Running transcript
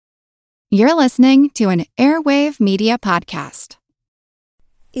You're listening to an Airwave Media Podcast.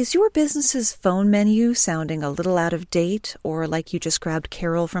 Is your business's phone menu sounding a little out of date, or like you just grabbed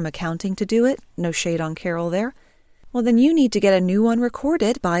Carol from accounting to do it? No shade on Carol there. Well, then you need to get a new one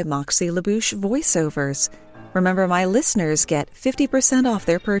recorded by Moxie LaBouche Voiceovers. Remember, my listeners get 50% off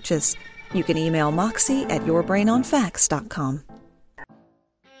their purchase. You can email Moxie at yourbrainonfacts.com.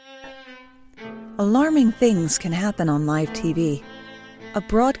 Alarming things can happen on live TV. A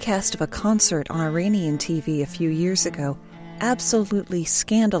broadcast of a concert on Iranian TV a few years ago absolutely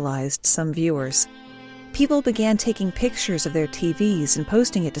scandalized some viewers. People began taking pictures of their TVs and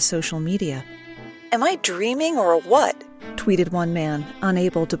posting it to social media. "Am I dreaming or what?" tweeted one man,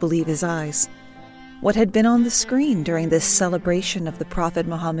 unable to believe his eyes. What had been on the screen during this celebration of the Prophet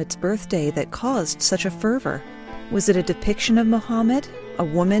Muhammad's birthday that caused such a fervor? Was it a depiction of Muhammad, a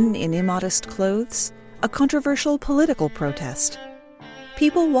woman in immodest clothes, a controversial political protest?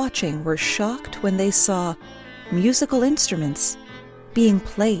 People watching were shocked when they saw musical instruments being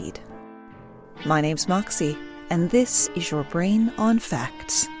played. My name's Moxie, and this is Your Brain on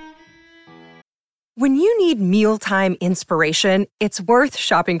Facts. When you need mealtime inspiration, it's worth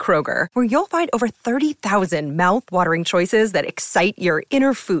shopping Kroger, where you'll find over 30,000 mouth-watering choices that excite your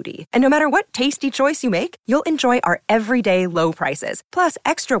inner foodie. And no matter what tasty choice you make, you'll enjoy our everyday low prices, plus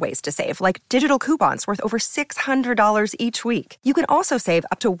extra ways to save, like digital coupons worth over $600 each week. You can also save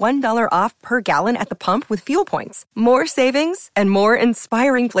up to $1 off per gallon at the pump with fuel points. More savings and more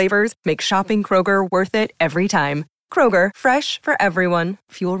inspiring flavors make shopping Kroger worth it every time. Kroger, fresh for everyone.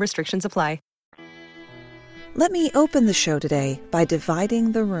 Fuel restrictions apply. Let me open the show today by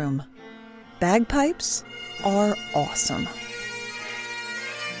dividing the room. Bagpipes are awesome.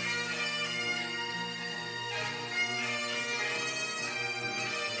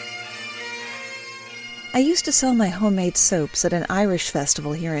 I used to sell my homemade soaps at an Irish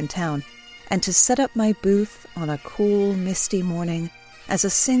festival here in town, and to set up my booth on a cool, misty morning as a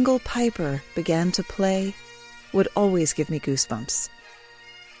single piper began to play would always give me goosebumps.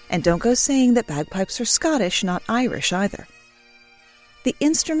 And don't go saying that bagpipes are Scottish, not Irish either. The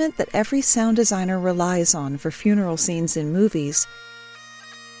instrument that every sound designer relies on for funeral scenes in movies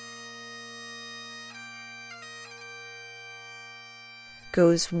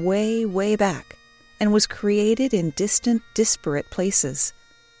goes way, way back and was created in distant, disparate places.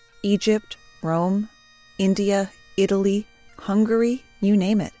 Egypt, Rome, India, Italy, Hungary, you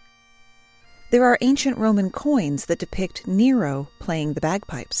name it. There are ancient Roman coins that depict Nero playing the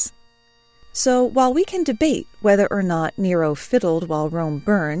bagpipes. So while we can debate whether or not Nero fiddled while Rome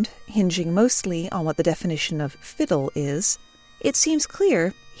burned, hinging mostly on what the definition of fiddle is, it seems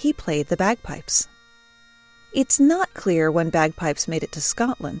clear he played the bagpipes. It's not clear when bagpipes made it to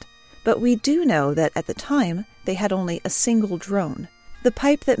Scotland, but we do know that at the time they had only a single drone, the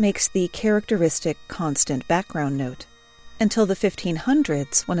pipe that makes the characteristic constant background note, until the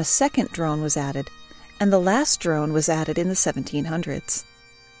 1500s when a second drone was added, and the last drone was added in the 1700s.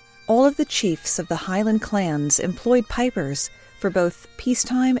 All of the chiefs of the Highland clans employed pipers for both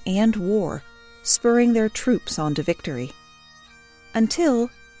peacetime and war, spurring their troops on to victory.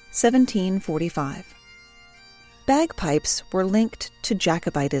 Until 1745. Bagpipes were linked to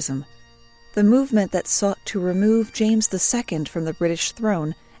Jacobitism, the movement that sought to remove James II from the British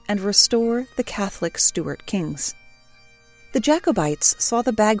throne and restore the Catholic Stuart kings. The Jacobites saw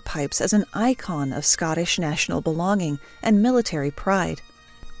the bagpipes as an icon of Scottish national belonging and military pride,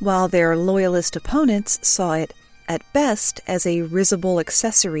 while their loyalist opponents saw it, at best, as a risible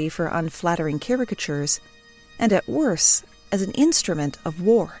accessory for unflattering caricatures, and at worst, as an instrument of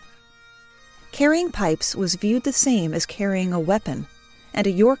war. Carrying pipes was viewed the same as carrying a weapon, and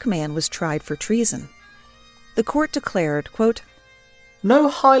a York man was tried for treason. The court declared, quote, "No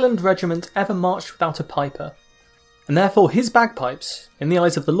Highland regiment ever marched without a piper, and therefore his bagpipes, in the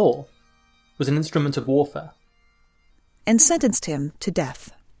eyes of the law, was an instrument of warfare," and sentenced him to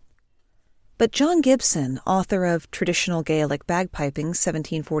death. But John Gibson, author of Traditional Gaelic Bagpiping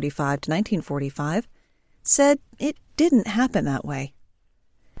 1745 to 1945, said it didn't happen that way.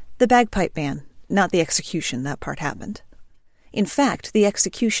 The bagpipe ban, not the execution, that part happened. In fact, the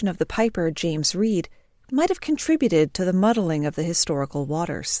execution of the piper James Reed might have contributed to the muddling of the historical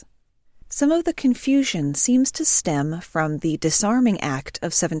waters. Some of the confusion seems to stem from the Disarming Act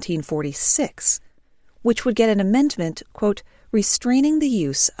of 1746, which would get an amendment, quote, restraining the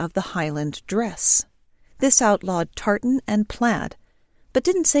use of the Highland dress. This outlawed tartan and plaid, but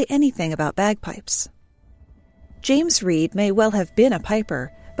didn't say anything about bagpipes. James Reed may well have been a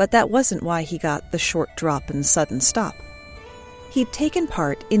piper, but that wasn't why he got the short drop and sudden stop. He'd taken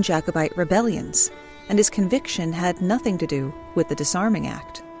part in Jacobite rebellions, and his conviction had nothing to do with the Disarming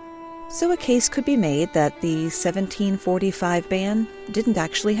Act. So a case could be made that the 1745 ban didn't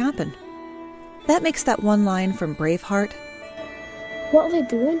actually happen. That makes that one line from Braveheart, "What are they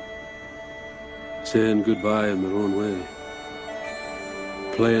doing?" "Saying goodbye in their own way.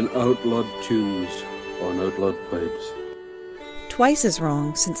 Playing outlawed tunes on outlawed pipes." twice as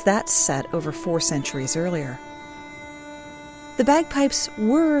wrong, since that's set over 4 centuries earlier. The bagpipes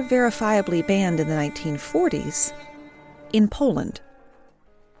were verifiably banned in the 1940s in Poland.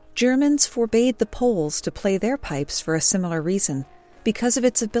 Germans forbade the Poles to play their pipes for a similar reason, because of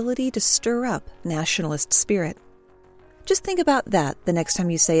its ability to stir up nationalist spirit. Just think about that the next time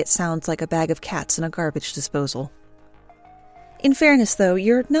you say it sounds like a bag of cats in a garbage disposal. In fairness, though,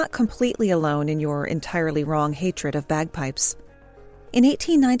 you're not completely alone in your entirely wrong hatred of bagpipes. In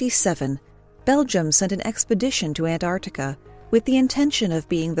 1897, Belgium sent an expedition to Antarctica with the intention of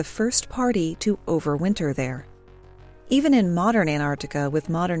being the first party to overwinter there. Even in modern Antarctica with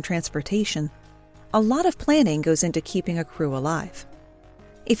modern transportation, a lot of planning goes into keeping a crew alive.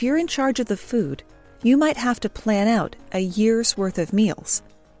 If you're in charge of the food, you might have to plan out a year's worth of meals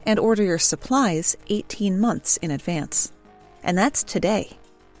and order your supplies 18 months in advance. And that's today.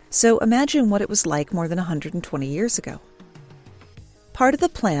 So imagine what it was like more than 120 years ago. Part of the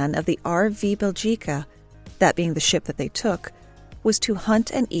plan of the RV Belgica, that being the ship that they took, was to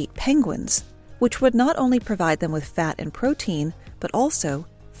hunt and eat penguins, which would not only provide them with fat and protein, but also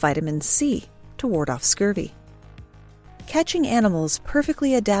vitamin C to ward off scurvy. Catching animals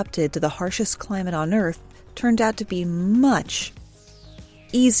perfectly adapted to the harshest climate on Earth turned out to be much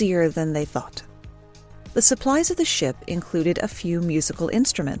easier than they thought. The supplies of the ship included a few musical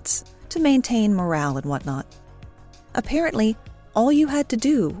instruments to maintain morale and whatnot. Apparently, all you had to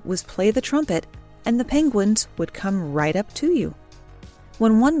do was play the trumpet, and the penguins would come right up to you.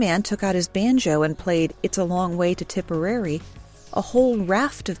 When one man took out his banjo and played "It's a Long Way to Tipperary," a whole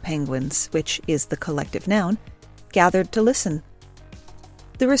raft of penguins, which is the collective noun, gathered to listen.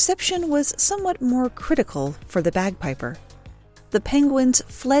 The reception was somewhat more critical for the bagpiper. The penguins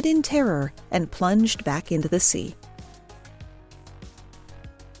fled in terror and plunged back into the sea.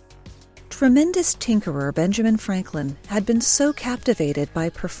 Tremendous tinkerer Benjamin Franklin had been so captivated by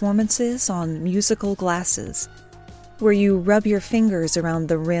performances on musical glasses, where you rub your fingers around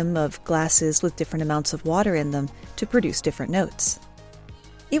the rim of glasses with different amounts of water in them to produce different notes.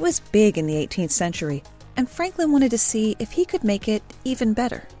 It was big in the 18th century, and Franklin wanted to see if he could make it even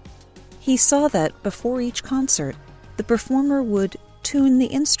better. He saw that before each concert, the performer would tune the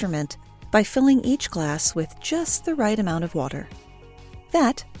instrument by filling each glass with just the right amount of water.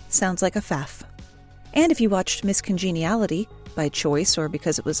 That sounds like a faff. And if you watched Miss Congeniality, by choice or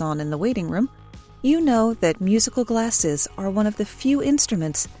because it was on in the waiting room, you know that musical glasses are one of the few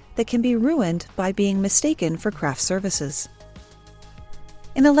instruments that can be ruined by being mistaken for craft services.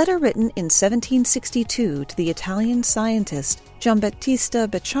 In a letter written in 1762 to the Italian scientist Giambattista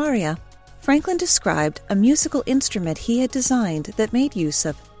Beccaria, Franklin described a musical instrument he had designed that made use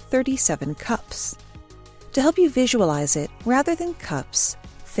of 37 cups. To help you visualize it, rather than cups,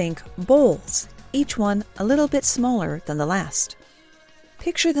 think bowls, each one a little bit smaller than the last.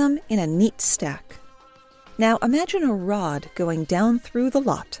 Picture them in a neat stack. Now imagine a rod going down through the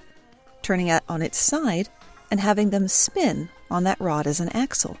lot, turning it on its side and having them spin on that rod as an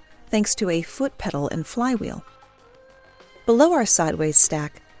axle, thanks to a foot pedal and flywheel. Below our sideways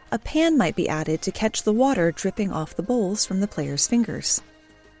stack, a pan might be added to catch the water dripping off the bowls from the player's fingers.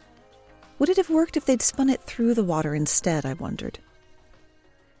 Would it have worked if they'd spun it through the water instead, I wondered.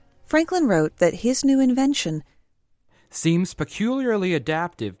 Franklin wrote that his new invention seems peculiarly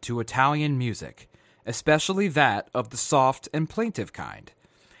adaptive to Italian music, especially that of the soft and plaintive kind.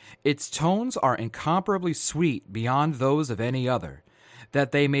 Its tones are incomparably sweet beyond those of any other,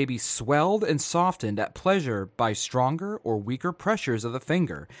 that they may be swelled and softened at pleasure by stronger or weaker pressures of the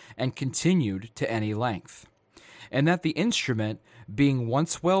finger and continued to any length, and that the instrument, being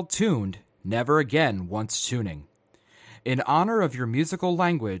once well tuned, never again wants tuning. In honor of your musical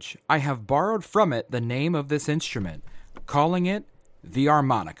language, I have borrowed from it the name of this instrument, calling it the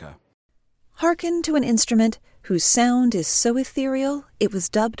harmonica. Hearken to an instrument whose sound is so ethereal it was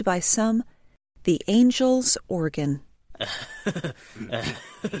dubbed by some the angel's organ.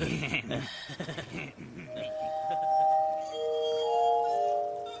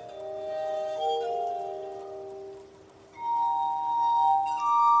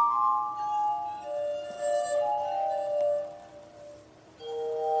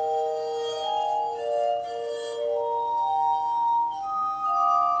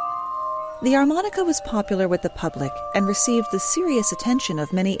 The harmonica was popular with the public and received the serious attention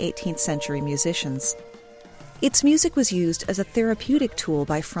of many 18th century musicians. Its music was used as a therapeutic tool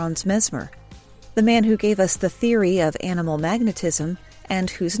by Franz Mesmer, the man who gave us the theory of animal magnetism and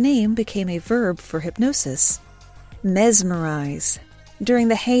whose name became a verb for hypnosis. Mesmerize, during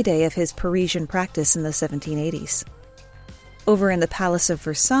the heyday of his Parisian practice in the 1780s. Over in the Palace of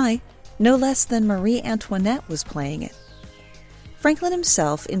Versailles, no less than Marie Antoinette was playing it. Franklin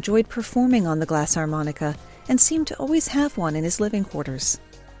himself enjoyed performing on the glass harmonica and seemed to always have one in his living quarters.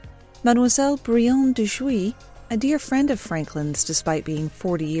 Mademoiselle Brion de Jouy, a dear friend of Franklin's despite being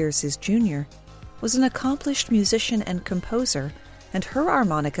 40 years his junior, was an accomplished musician and composer, and her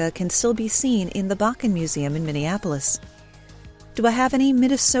harmonica can still be seen in the Bakken Museum in Minneapolis. Do I have any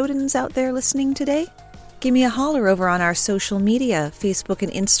Minnesotans out there listening today? Give me a holler over on our social media, Facebook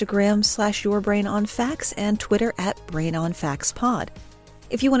and Instagram /YourBrainOnFacts and Twitter @BrainOnFactsPod.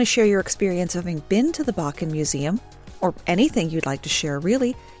 If you want to share your experience of having been to the Bakken Museum, or anything you'd like to share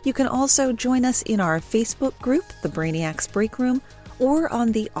really, you can also join us in our Facebook group, The Brainiacs Break Room, or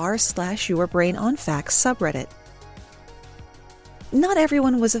on the r/YourBrainOnFacts subreddit. Not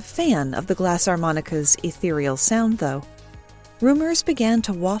everyone was a fan of the glass harmonica's ethereal sound, though. Rumors began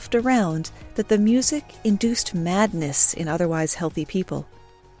to waft around that the music induced madness in otherwise healthy people.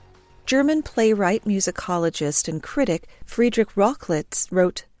 German playwright, musicologist, and critic Friedrich Rochlitz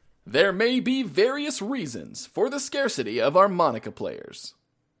wrote, "There may be various reasons for the scarcity of harmonica players.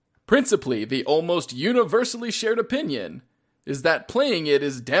 Principally, the almost universally shared opinion is that playing it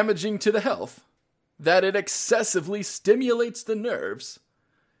is damaging to the health, that it excessively stimulates the nerves,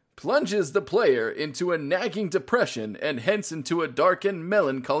 plunges the player into a nagging depression and hence into a dark and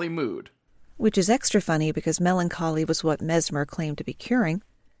melancholy mood." Which is extra funny because melancholy was what Mesmer claimed to be curing.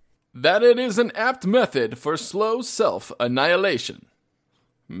 "That it is an apt method for slow self-annihilation.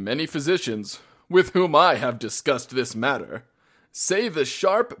 Many physicians, with whom I have discussed this matter, say the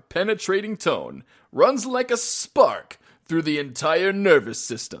sharp, penetrating tone runs like a spark through the entire nervous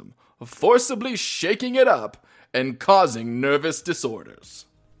system, forcibly shaking it up and causing nervous disorders."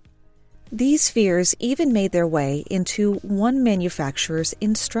 These fears even made their way into one manufacturer's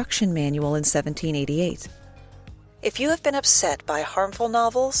instruction manual in 1788. If you have been upset by harmful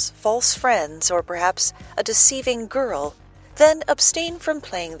novels, false friends, or perhaps a deceiving girl, then abstain from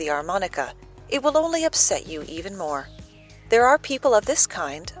playing the harmonica. It will only upset you even more. There are people of this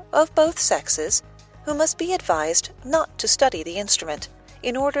kind, of both sexes, who must be advised not to study the instrument,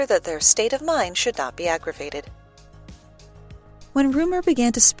 in order that their state of mind should not be aggravated. When rumor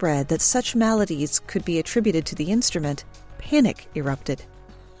began to spread that such maladies could be attributed to the instrument, panic erupted.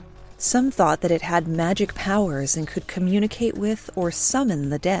 Some thought that it had magic powers and could communicate with or summon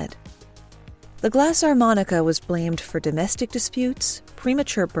the dead. The glass harmonica was blamed for domestic disputes,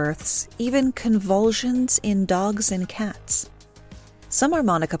 premature births, even convulsions in dogs and cats. Some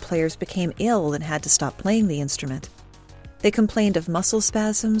harmonica players became ill and had to stop playing the instrument. They complained of muscle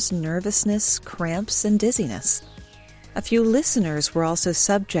spasms, nervousness, cramps, and dizziness. A few listeners were also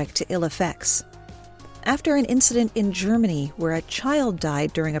subject to ill effects. After an incident in Germany where a child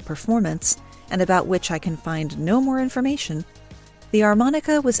died during a performance, and about which I can find no more information, the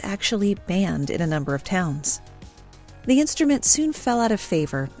harmonica was actually banned in a number of towns. The instrument soon fell out of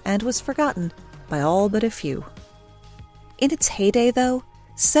favor and was forgotten by all but a few. In its heyday, though,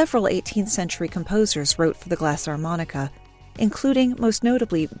 several 18th century composers wrote for the glass harmonica, including, most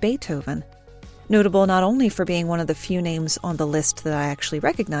notably, Beethoven, notable not only for being one of the few names on the list that I actually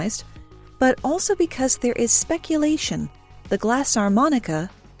recognized, but also because there is speculation the glass harmonica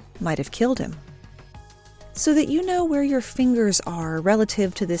might have killed him. So that you know where your fingers are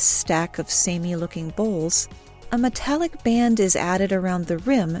relative to this stack of samey-looking bowls, a metallic band is added around the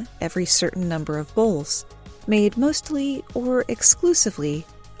rim every certain number of bowls, made mostly or exclusively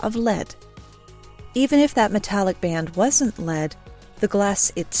of lead. Even if that metallic band wasn't lead, the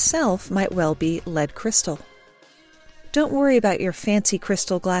glass itself might well be lead crystal. Don't worry about your fancy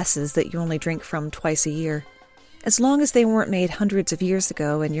crystal glasses that you only drink from twice a year. As long as they weren't made hundreds of years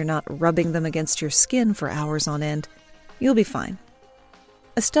ago and you're not rubbing them against your skin for hours on end, you'll be fine.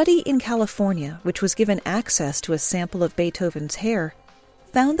 A study in California, which was given access to a sample of Beethoven's hair,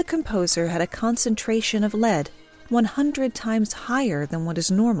 found the composer had a concentration of lead 100 times higher than what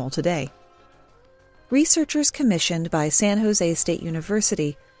is normal today. Researchers commissioned by San Jose State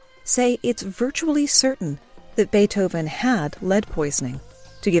University say it's virtually certain that Beethoven had lead poisoning,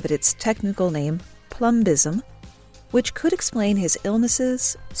 to give it its technical name, plumbism, which could explain his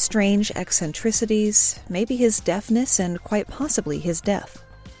illnesses, strange eccentricities, maybe his deafness, and quite possibly his death.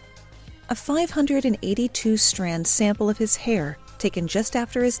 A 582-strand sample of his hair, taken just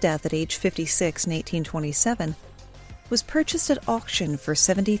after his death at age 56 in 1827, was purchased at auction for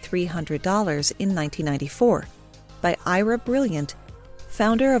 $7,300 in 1994 by Ira Brilliant,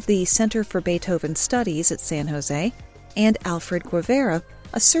 founder of the Center for Beethoven Studies at San Jose, and Alfred Guevara,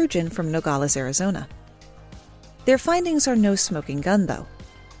 a surgeon from Nogales, Arizona. Their findings are no smoking gun, though.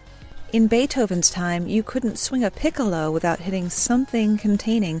 In Beethoven's time, you couldn't swing a piccolo without hitting something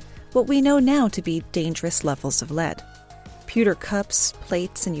containing what we know now to be dangerous levels of lead. Pewter cups,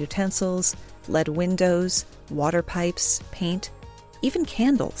 plates, and utensils, lead windows, water pipes, paint, even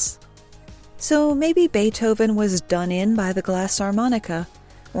candles. So maybe Beethoven was done in by the glass harmonica,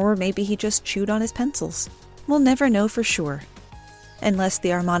 or maybe he just chewed on his pencils. We'll never know for sure. Unless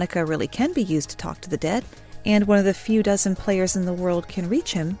the harmonica really can be used to talk to the dead, and one of the few dozen players in the world can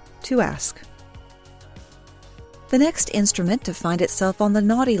reach him to ask. The next instrument to find itself on the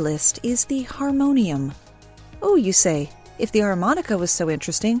naughty list is the harmonium. Oh, you say, if the harmonica was so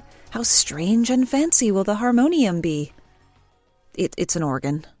interesting, how strange and fancy will the harmonium be? It's an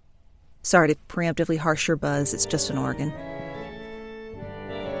organ. Sorry to preemptively harsh your buzz, it's just an organ.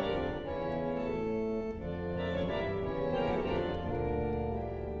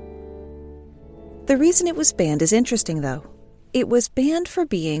 The reason it was banned is interesting, though. It was banned for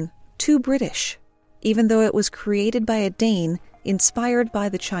being too British, even though it was created by a Dane, inspired by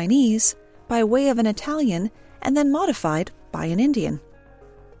the Chinese, by way of an Italian, and then modified by an Indian.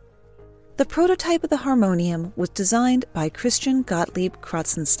 The prototype of the harmonium was designed by Christian Gottlieb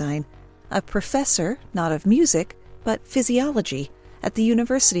Kratzenstein, a professor, not of music, but physiology, at the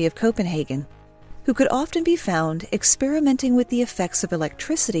University of Copenhagen, who could often be found experimenting with the effects of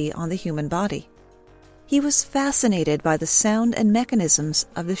electricity on the human body. He was fascinated by the sound and mechanisms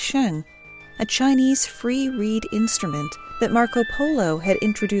of the sheng, a Chinese free reed instrument that Marco Polo had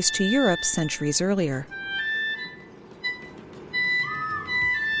introduced to Europe centuries earlier.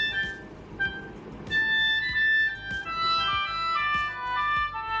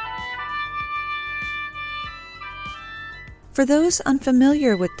 For those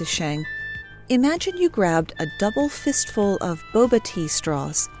unfamiliar with the sheng, imagine you grabbed a double fistful of boba tea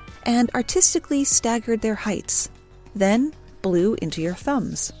straws and artistically staggered their heights, then blew into your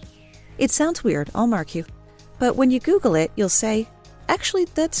thumbs. It sounds weird, I'll mark you, but when you Google it, you'll say, actually,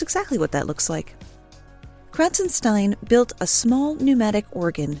 that's exactly what that looks like. Kratzenstein built a small pneumatic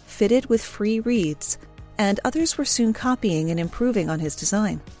organ fitted with free reeds, and others were soon copying and improving on his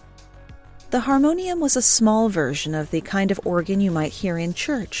design. The harmonium was a small version of the kind of organ you might hear in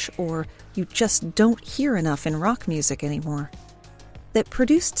church, or you just don't hear enough in rock music anymore, that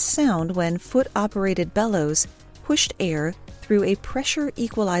produced sound when foot-operated bellows pushed air through a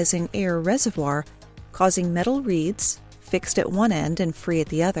pressure-equalizing air reservoir, causing metal reeds, fixed at one end and free at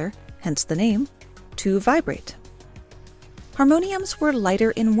the other, hence the name, to vibrate. Harmoniums were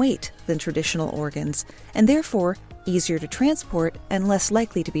lighter in weight than traditional organs, and therefore easier to transport and less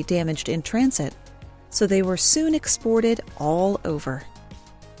likely to be damaged in transit, so they were soon exported all over.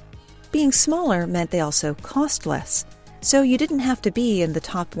 Being smaller meant they also cost less, so you didn't have to be in the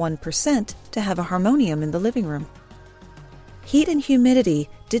top 1% to have a harmonium in the living room. Heat and humidity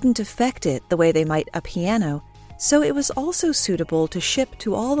didn't affect it the way they might a piano, so it was also suitable to ship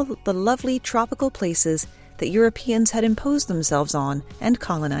to all the lovely tropical places that Europeans had imposed themselves on and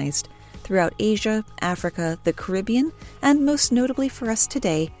colonized throughout Asia, Africa, the Caribbean, and most notably for us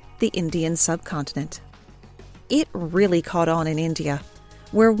today, the Indian subcontinent. It really caught on in India,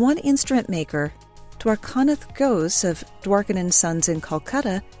 where one instrument maker, Dwarkanath Ghose of Dwarkan & Sons in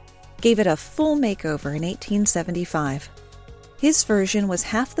Calcutta, gave it a full makeover in 1875. His version was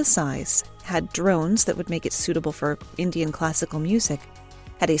half the size, had drones that would make it suitable for Indian classical music,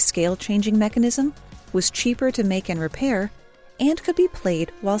 had a scale-changing mechanism, was cheaper to make and repair, and could be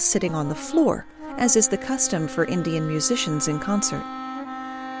played while sitting on the floor, as is the custom for Indian musicians in concert.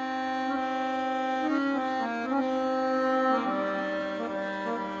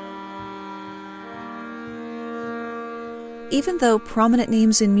 Even though prominent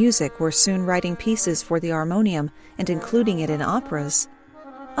names in music were soon writing pieces for the harmonium and including it in operas,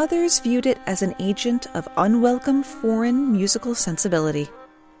 others viewed it as an agent of unwelcome foreign musical sensibility.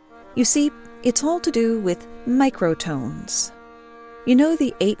 You see, it's all to do with microtones. You know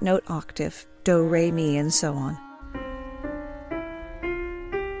the 8-note octave, do, re, mi, and so on.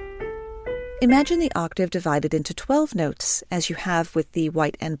 Imagine the octave divided into 12 notes, as you have with the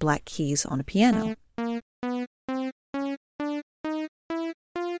white and black keys on a piano.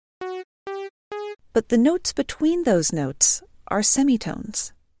 But the notes between those notes are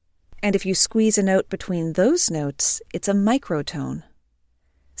semitones. And if you squeeze a note between those notes, it's a microtone.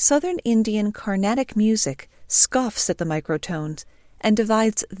 Southern Indian Carnatic music scoffs at the microtones and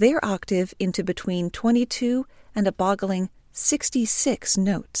divides their octave into between 22 and a boggling 66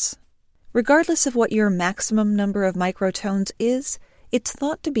 notes. Regardless of what your maximum number of microtones is, it's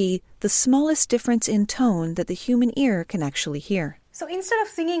thought to be the smallest difference in tone that the human ear can actually hear. So instead of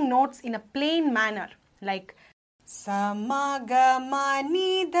singing notes in a plain manner, like sa ma ga ma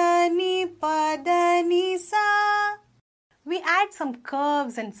ni da ni pa da ni sa, we add some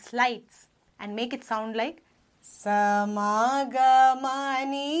curves and slides and make it sound like sa ma ga ma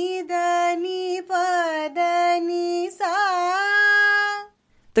ni da ni pa da ni sa.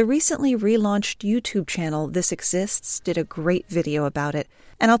 The recently relaunched YouTube channel This Exists did a great video about it,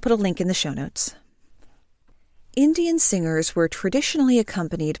 and I'll put a link in the show notes. Indian singers were traditionally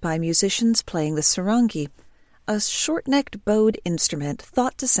accompanied by musicians playing the sarangi, a short-necked bowed instrument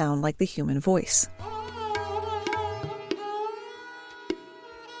thought to sound like the human voice.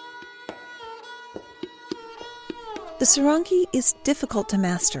 The sarangi is difficult to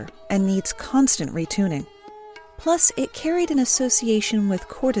master and needs constant retuning. Plus, it carried an association with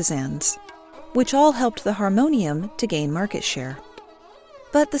courtesans, which all helped the harmonium to gain market share.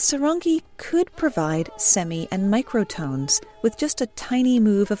 But the sarangi could provide semi- and microtones with just a tiny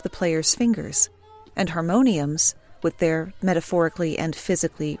move of the player's fingers, and harmoniums, with their metaphorically and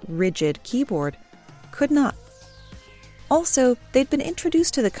physically rigid keyboard, could not. Also, they'd been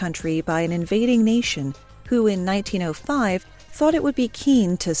introduced to the country by an invading nation who, in 1905, thought it would be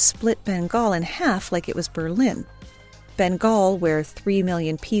keen to split Bengal in half like it was Berlin. Bengal, where 3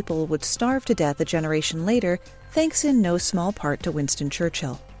 million people would starve to death a generation later, thanks in no small part to Winston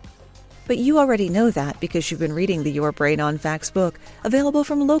Churchill. But you already know that because you've been reading the Your Brain on Facts book, available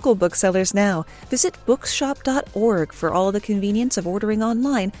from local booksellers now. Visit bookshop.org for all the convenience of ordering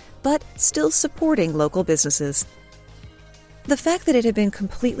online, but still supporting local businesses. The fact that it had been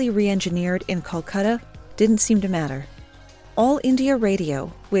completely re-engineered in Kolkata didn't seem to matter. All India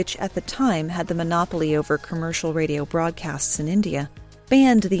Radio, which at the time had the monopoly over commercial radio broadcasts in India,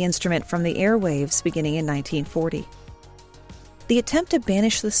 banned the instrument from the airwaves beginning in 1940. The attempt to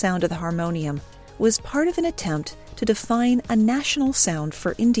banish the sound of the harmonium was part of an attempt to define a national sound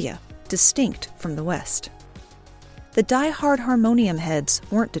for India, distinct from the West. The die-hard harmonium heads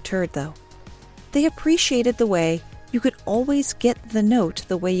weren't deterred, though. They appreciated the way you could always get the note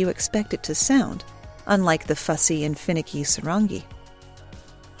the way you expect it to sound, unlike the fussy and finicky sarangi.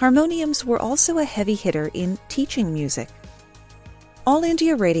 Harmoniums were also a heavy hitter in teaching music. All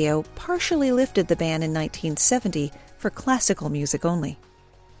India Radio partially lifted the ban in 1970 for classical music only.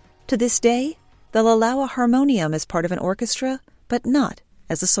 To this day, they'll allow a harmonium as part of an orchestra, but not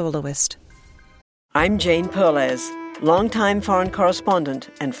as a soloist. I'm Jane Perlez, longtime foreign correspondent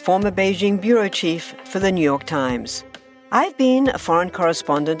and former Beijing bureau chief for the New York Times. I've been a foreign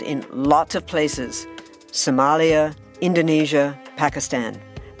correspondent in lots of places: Somalia, Indonesia, Pakistan,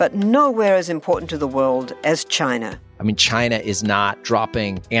 but nowhere as important to the world as China. I mean, China is not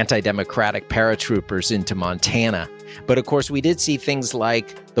dropping anti-democratic paratroopers into Montana. But of course, we did see things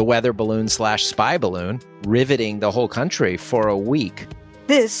like the weather balloon/spy balloon riveting the whole country for a week.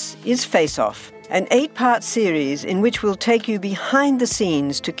 This is Face Off, an 8-part series in which we'll take you behind the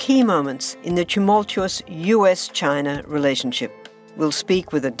scenes to key moments in the tumultuous US-China relationship. We'll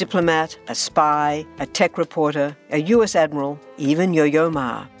speak with a diplomat, a spy, a tech reporter, a US admiral, even Yo-Yo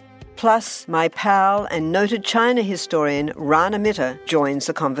Ma. Plus, my pal and noted China historian Rana Mitter joins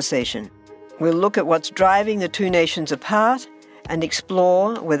the conversation. We'll look at what's driving the two nations apart and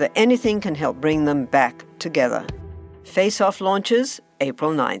explore whether anything can help bring them back together. Face Off launches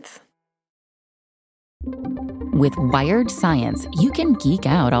April 9th. With Wired Science, you can geek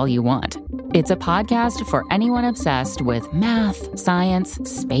out all you want. It's a podcast for anyone obsessed with math, science,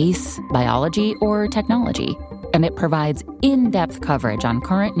 space, biology, or technology. And it provides in-depth coverage on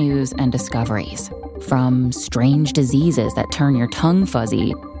current news and discoveries. From strange diseases that turn your tongue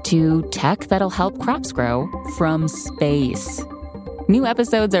fuzzy to tech that'll help crops grow from space. New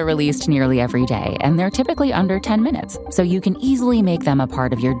episodes are released nearly every day, and they're typically under 10 minutes, so you can easily make them a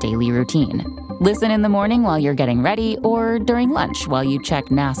part of your daily routine. Listen in the morning while you're getting ready or during lunch while you check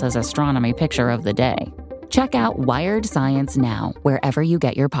NASA's astronomy picture of the day. Check out Wired Science now, wherever you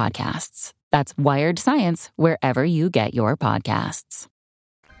get your podcasts. That's Wired Science, wherever you get your podcasts.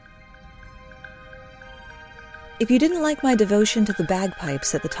 If you didn't like my devotion to the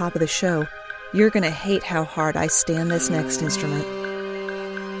bagpipes at the top of the show, you're going to hate how hard I stand this next instrument.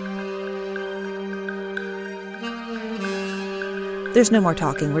 There's no more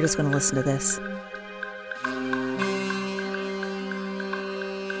talking, we're just going to listen to this.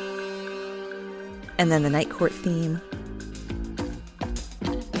 And then the Night Court theme.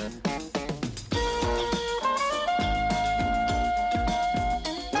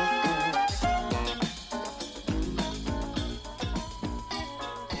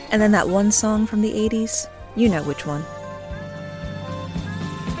 And then that one song from the 80s, you know which one.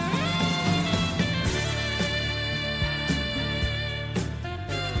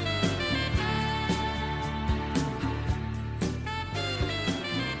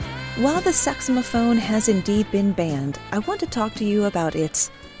 While the saxophone has indeed been banned, I want to talk to you about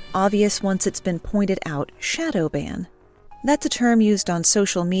its obvious once it's been pointed out shadow ban. That's a term used on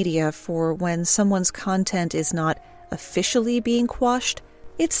social media for when someone's content is not officially being quashed,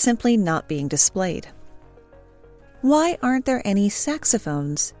 it's simply not being displayed. Why aren't there any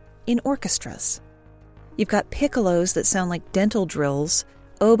saxophones in orchestras? You've got piccolos that sound like dental drills,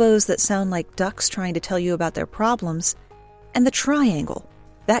 oboes that sound like ducks trying to tell you about their problems, and the triangle,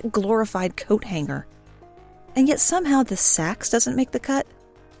 that glorified coat hanger. And yet somehow the sax doesn't make the cut.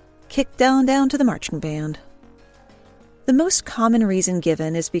 Kicked down to the marching band. The most common reason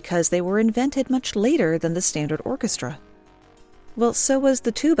given is because they were invented much later than the standard orchestra. Well, so was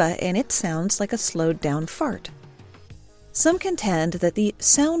the tuba, and it sounds like a slowed-down fart. Some contend that the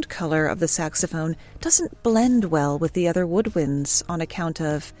sound color of the saxophone doesn't blend well with the other woodwinds on account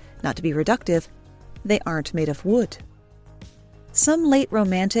of, not to be reductive, they aren't made of wood. Some late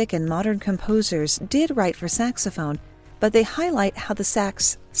Romantic and modern composers did write for saxophone, but they highlight how the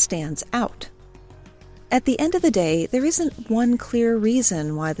sax stands out. At the end of the day, there isn't one clear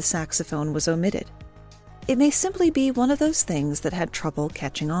reason why the saxophone was omitted. It may simply be one of those things that had trouble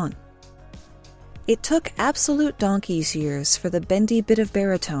catching on. It took absolute donkey's years for the bendy bit of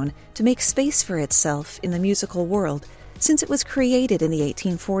baritone to make space for itself in the musical world since it was created in the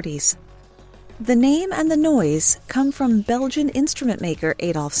 1840s. The name and the noise come from Belgian instrument maker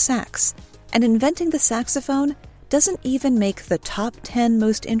Adolphe Sax, and inventing the saxophone doesn't even make the top 10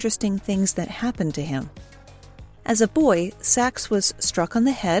 most interesting things that happened to him. As a boy, Sax was struck on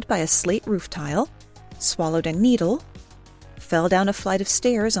the head by a slate roof tile, swallowed a needle, fell down a flight of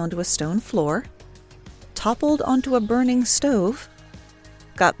stairs onto a stone floor, toppled onto a burning stove,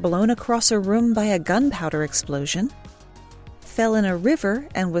 got blown across a room by a gunpowder explosion, fell in a river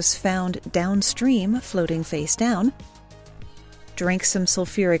and was found downstream floating face down, drank some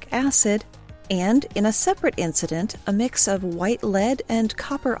sulfuric acid, and, in a separate incident, a mix of white lead and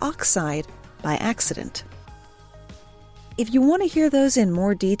copper oxide by accident. If you want to hear those in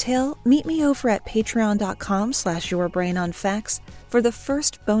more detail, meet me over at patreon.com/yourbrainonfacts for the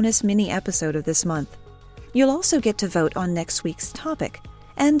first bonus mini episode of this month. You'll also get to vote on next week's topic,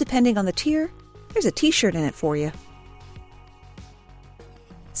 and depending on the tier, there's a t-shirt in it for you.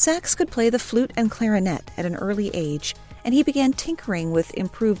 Sax could play the flute and clarinet at an early age, and he began tinkering with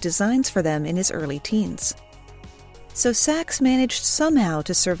improved designs for them in his early teens. So Sax managed somehow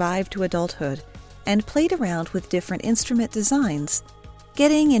to survive to adulthood and played around with different instrument designs,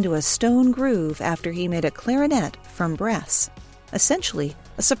 getting into a stone groove after he made a clarinet from brass, essentially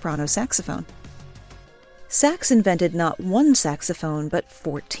a soprano saxophone. Sax invented not one saxophone but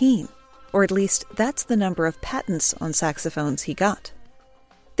 14, or at least that's the number of patents on saxophones he got.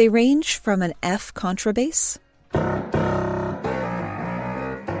 They range from an F contrabass,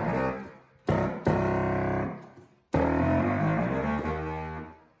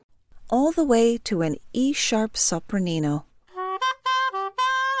 all the way to an E-sharp sopranino.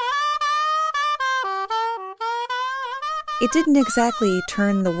 It didn't exactly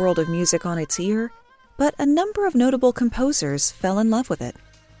turn the world of music on its ear, but a number of notable composers fell in love with it.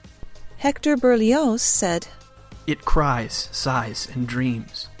 Hector Berlioz said, "It cries, sighs, and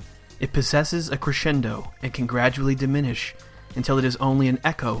dreams. It possesses a crescendo and can gradually diminish until it is only an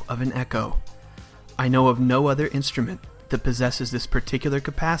echo of an echo. I know of no other instrument that possesses this particular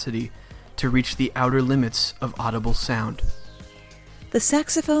capacity to reach the outer limits of audible sound." The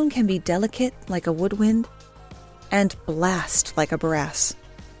saxophone can be delicate like a woodwind and blast like a brass,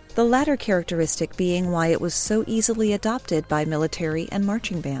 the latter characteristic being why it was so easily adopted by military and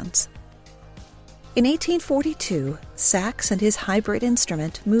marching bands. In 1842, Sax and his hybrid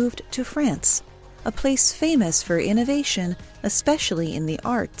instrument moved to France, a place famous for innovation, especially in the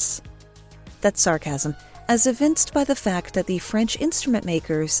arts. That's sarcasm, as evinced by the fact that the French instrument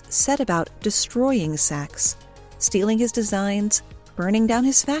makers set about destroying Sax, stealing his designs, burning down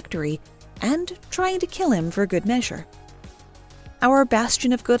his factory, and trying to kill him for good measure. Our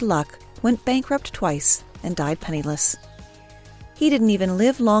bastion of good luck went bankrupt twice and died penniless. He didn't even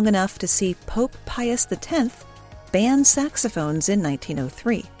live long enough to see Pope Pius X ban saxophones in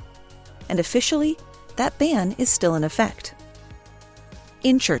 1903. And officially, that ban is still in effect.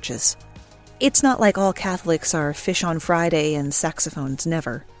 In churches. It's not like all Catholics are fish on Friday and saxophones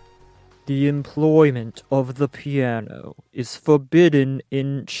never. The employment of the piano is forbidden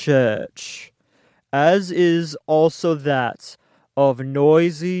in church, as is also that of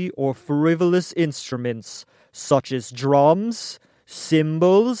noisy or frivolous instruments such as drums,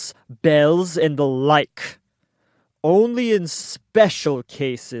 cymbals, bells, and the like. Only in special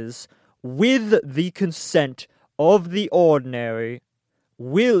cases, with the consent of the ordinary,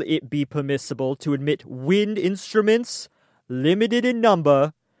 will it be permissible to admit wind instruments, limited in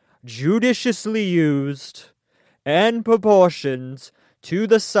number, judiciously used, and proportioned to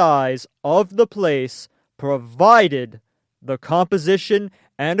the size of the place, provided the composition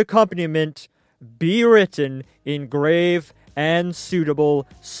and accompaniment be written in grave and suitable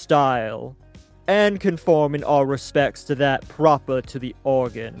style, and conform in all respects to that proper to the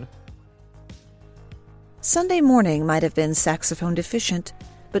organ. Sunday morning might have been saxophone deficient,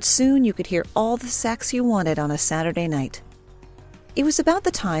 but soon you could hear all the sax you wanted on a Saturday night. It was about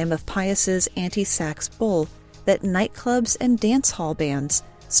the time of Pius's anti-sax bull that nightclubs and dance hall bands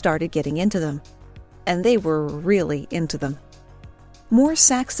started getting into them. And they were really into them. More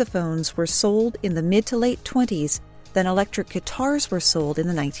saxophones were sold in the mid to late 20s than electric guitars were sold in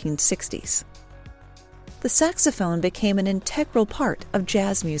the 1960s. The saxophone became an integral part of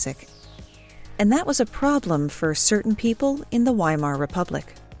jazz music. And that was a problem for certain people in the Weimar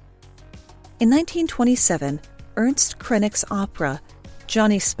Republic. In 1927, Ernst Krenek's opera,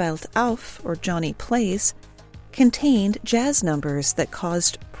 Johnny Spielt auf, or Johnny Plays, contained jazz numbers that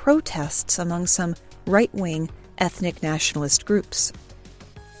caused protests among some right-wing ethnic nationalist groups.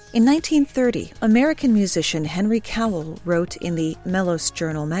 In 1930, American musician Henry Cowell wrote in the Melos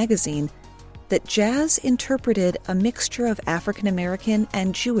Journal magazine that jazz interpreted a mixture of African American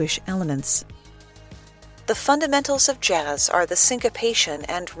and Jewish elements. The fundamentals of jazz are the syncopation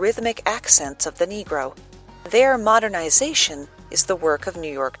and rhythmic accents of the Negro. Their modernization is the work of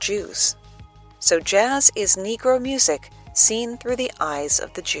New York Jews. So jazz is Negro music seen through the eyes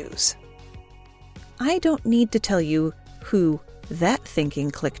of the Jews. I don't need to tell you who that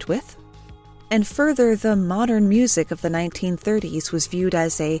thinking clicked with. And further, the modern music of the 1930s was viewed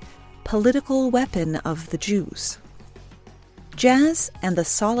as a political weapon of the Jews. Jazz and the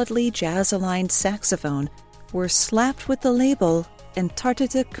solidly jazz-aligned saxophone were slapped with the label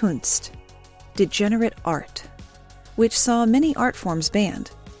Entartete Kunst, degenerate art, which saw many art forms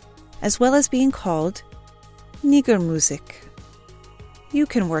banned, as well as being called Negermusik. You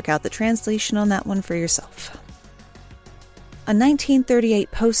can work out the translation on that one for yourself. A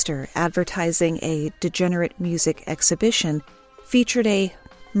 1938 poster advertising a degenerate music exhibition featured a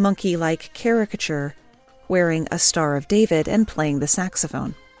monkey-like caricature wearing a Star of David and playing the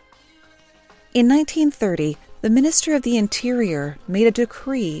saxophone. In 1930, the Minister of the Interior made a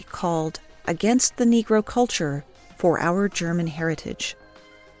decree called Against the Negro Culture for Our German Heritage.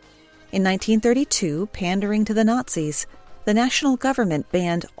 In 1932, pandering to the Nazis, the national government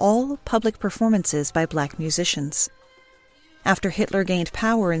banned all public performances by black musicians. After Hitler gained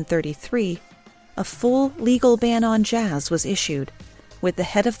power in 1933, a full legal ban on jazz was issued, with the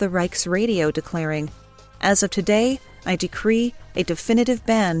head of the Reichsradio declaring, "As of today, I decree a definitive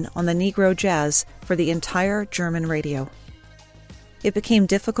ban on the Negro jazz for the entire German radio." It became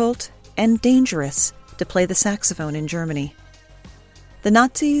difficult and dangerous to play the saxophone in Germany. The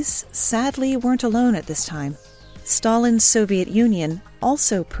Nazis sadly weren't alone at this time. Stalin's Soviet Union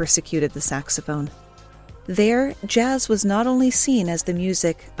also persecuted the saxophone. There, jazz was not only seen as the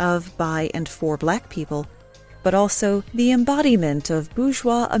music of, by, and for black people, but also the embodiment of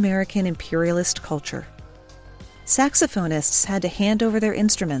bourgeois American imperialist culture. Saxophonists had to hand over their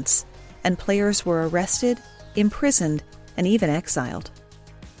instruments, and players were arrested, imprisoned, and even exiled.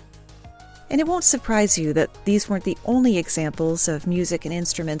 And it won't surprise you that these weren't the only examples of music and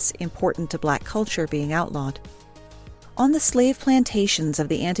instruments important to black culture being outlawed. On the slave plantations of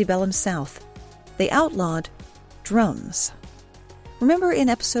the antebellum South, they outlawed drums. Remember in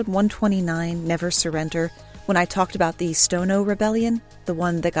episode 129, Never Surrender, when I talked about the Stono Rebellion, the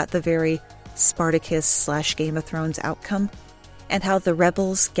one that got the very Spartacus/Game of Thrones outcome, and how the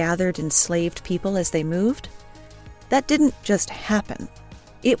rebels gathered enslaved people as they moved? That didn't just happen.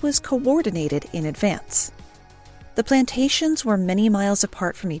 It was coordinated in advance. The plantations were many miles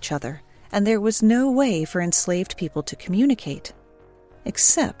apart from each other, and there was no way for enslaved people to communicate,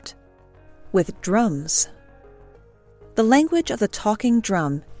 except with drums. The language of the talking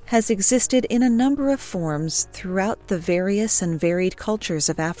drum has existed in a number of forms throughout the various and varied cultures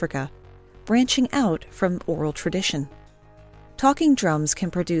of Africa, branching out from oral tradition. Talking drums can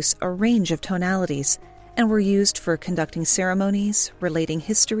produce a range of tonalities and were used for conducting ceremonies, relating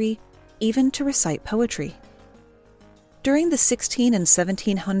history, even to recite poetry. During the 1600s and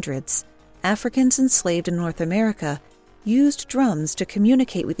 1700s, Africans enslaved in North America used drums to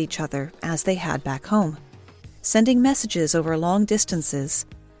communicate with each other as they had back home. sending messages over long distances,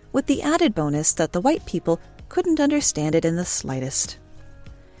 with the added bonus that the white people couldn't understand it in the slightest.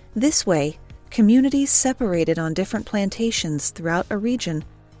 This way, communities separated on different plantations throughout a region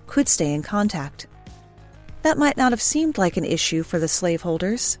could stay in contact. That might not have seemed like an issue for the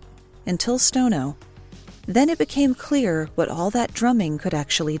slaveholders until Stono. Then it became clear what all that drumming could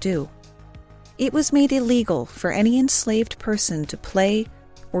actually do. It was made illegal for any enslaved person to play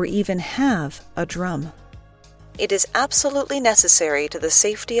or even have a drum. It is absolutely necessary to the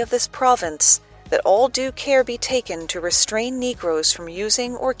safety of this province that all due care be taken to restrain Negroes from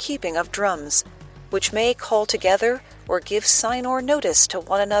using or keeping of drums, which may call together or give sign or notice to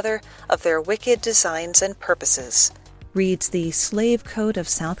one another of their wicked designs and purposes, reads the Slave Code of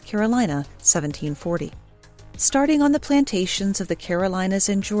South Carolina, 1740. Starting on the plantations of the Carolinas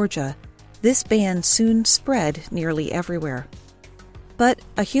and Georgia, this ban soon spread nearly everywhere. But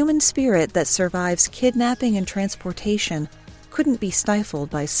a human spirit that survives kidnapping and transportation couldn't be stifled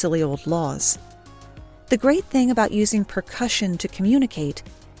by silly old laws. The great thing about using percussion to communicate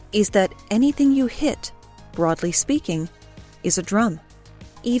is that anything you hit, broadly speaking, is a drum,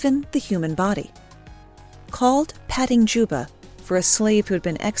 even the human body. Called patting juba for a slave who had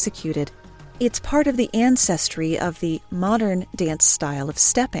been executed, it's part of the ancestry of the modern dance style of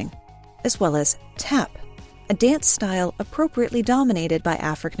stepping, as well as tap, a dance style appropriately dominated by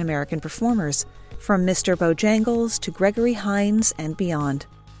African American performers, from Mr. Bojangles to Gregory Hines and beyond.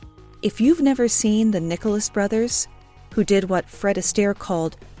 If you've never seen the Nicholas Brothers, who did what Fred Astaire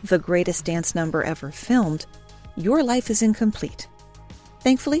called the greatest dance number ever filmed, your life is incomplete.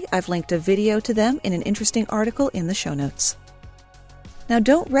 Thankfully, I've linked a video to them in an interesting article in the show notes. Now,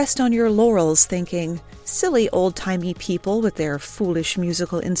 don't rest on your laurels thinking, silly old-timey people with their foolish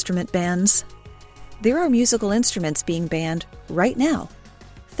musical instrument bans. There are musical instruments being banned right now,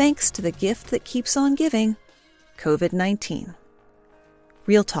 thanks to the gift that keeps on giving, COVID-19.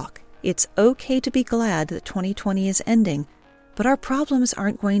 Real talk, it's okay to be glad that 2020 is ending, but our problems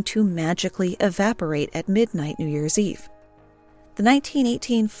aren't going to magically evaporate at midnight New Year's Eve. The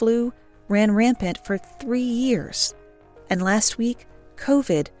 1918 flu ran rampant for 3 years, and last week,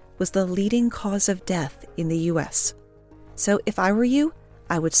 COVID was the leading cause of death in the U.S. So if I were you,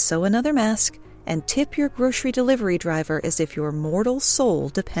 I would sew another mask and tip your grocery delivery driver as if your mortal soul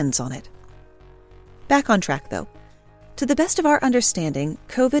depends on it. Back on track, though. To the best of our understanding,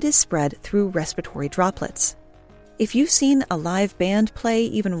 COVID is spread through respiratory droplets. If you've seen a live band play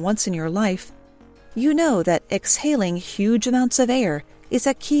even once in your life, you know that exhaling huge amounts of air is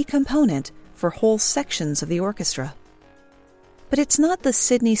a key component for whole sections of the orchestra. But it's not the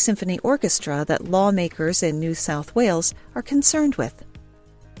Sydney Symphony Orchestra that lawmakers in New South Wales are concerned with.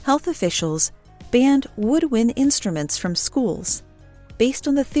 Health officials banned woodwind instruments from schools, based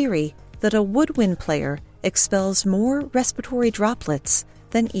on the theory that a woodwind player expels more respiratory droplets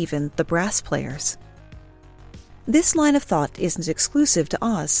than even the brass players. This line of thought isn't exclusive to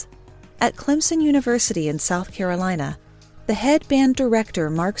Oz. At Clemson University in South Carolina, the head band director,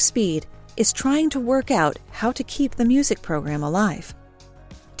 Mark Speed, is trying to work out how to keep the music program alive.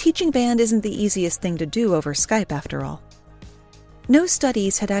 Teaching band isn't the easiest thing to do over Skype, after all. No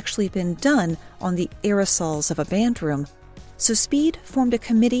studies had actually been done on the aerosols of a band room, so Speed formed a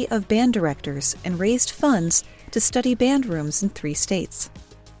committee of band directors and raised funds to study band rooms in 3 states.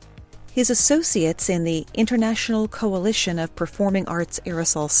 His associates in the International Coalition of Performing Arts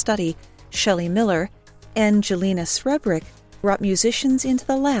Aerosol Study, Shelley Miller and Jelena Srebrick, brought musicians into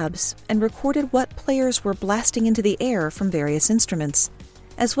the labs and recorded what players were blasting into the air from various instruments,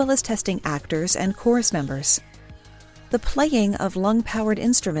 as well as testing actors and chorus members. The playing of lung-powered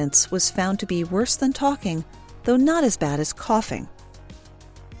instruments was found to be worse than talking, though not as bad as coughing.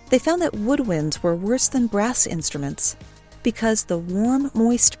 They found that woodwinds were worse than brass instruments because the warm,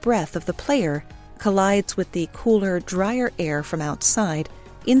 moist breath of the player collides with the cooler, drier air from outside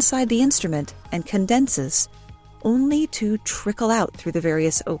inside the instrument and condenses, only to trickle out through the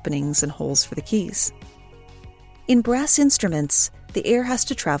various openings and holes for the keys. In brass instruments, the air has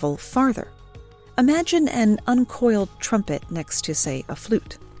to travel farther. Imagine an uncoiled trumpet next to, say, a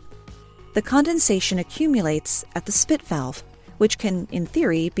flute. The condensation accumulates at the spit valve, which can, in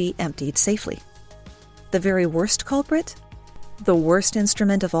theory, be emptied safely. The very worst culprit? The worst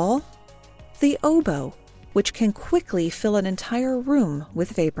instrument of all? The oboe, which can quickly fill an entire room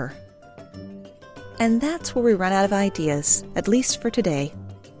with vapor. And that's where we run out of ideas, at least for today.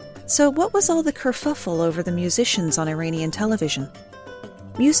 So what was all the kerfuffle over the musicians on Iranian television?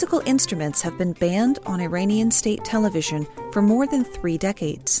 Musical instruments have been banned on Iranian state television for more than 3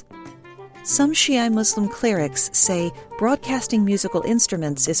 decades. Some Shia Muslim clerics say broadcasting musical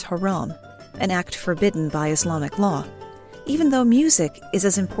instruments is haram, an act forbidden by Islamic law, even though music is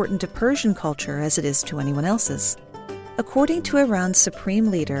as important to Persian culture as it is to anyone else's. According to Iran's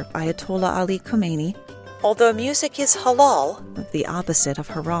supreme leader, Ayatollah Ali Khamenei, although music is halal, the opposite of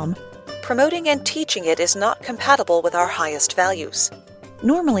haram, promoting and teaching it is not compatible with our highest values.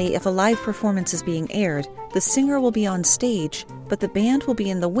 Normally, if a live performance is being aired, the singer will be on stage, but the band will be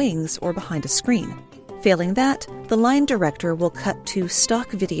in the wings or behind a screen. Failing that, the line director will cut to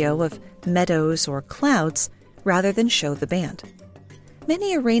stock video of meadows or clouds rather than show the band.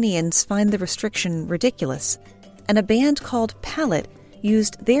 Many Iranians find the restriction ridiculous, and a band called Palette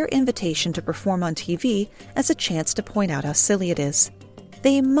used their invitation to perform on TV as a chance to point out how silly it is.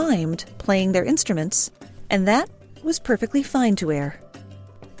 They mimed playing their instruments, and that was perfectly fine to air.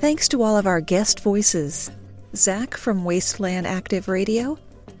 Thanks to all of our guest voices, Zach from Wasteland Active Radio,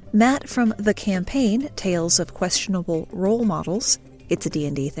 Matt from The Campaign, Tales of Questionable Role Models, it's a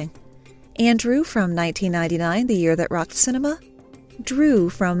D&D thing, Andrew from 1999, The Year That Rocked Cinema, Drew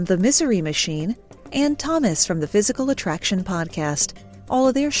from The Misery Machine, and Thomas from the Physical Attraction Podcast. All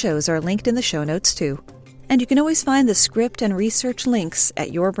of their shows are linked in the show notes too. And you can always find the script and research links at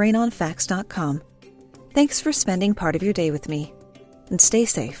yourbrainonfacts.com. Thanks for spending part of your day with me, and stay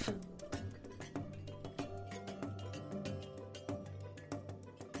safe.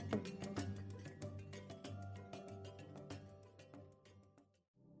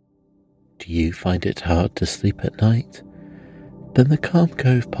 Do you find it hard to sleep at night? Then the Calm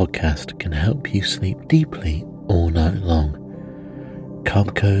Cove podcast can help you sleep deeply all night long. Calm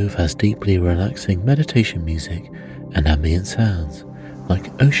Cove has deeply relaxing meditation music and ambient sounds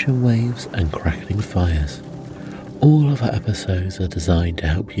like ocean waves and crackling fires. All of our episodes are designed to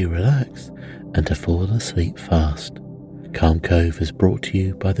help you relax and to fall asleep fast. Calm Cove is brought to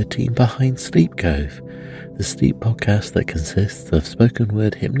you by the team behind Sleep Cove, the sleep podcast that consists of spoken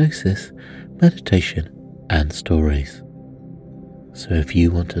word hypnosis, meditation, and stories. So if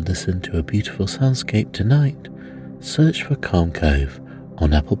you want to listen to a beautiful soundscape tonight, search for Calm Cove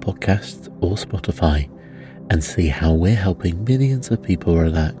on Apple Podcasts or Spotify and see how we're helping millions of people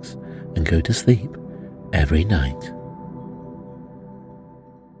relax and go to sleep every night.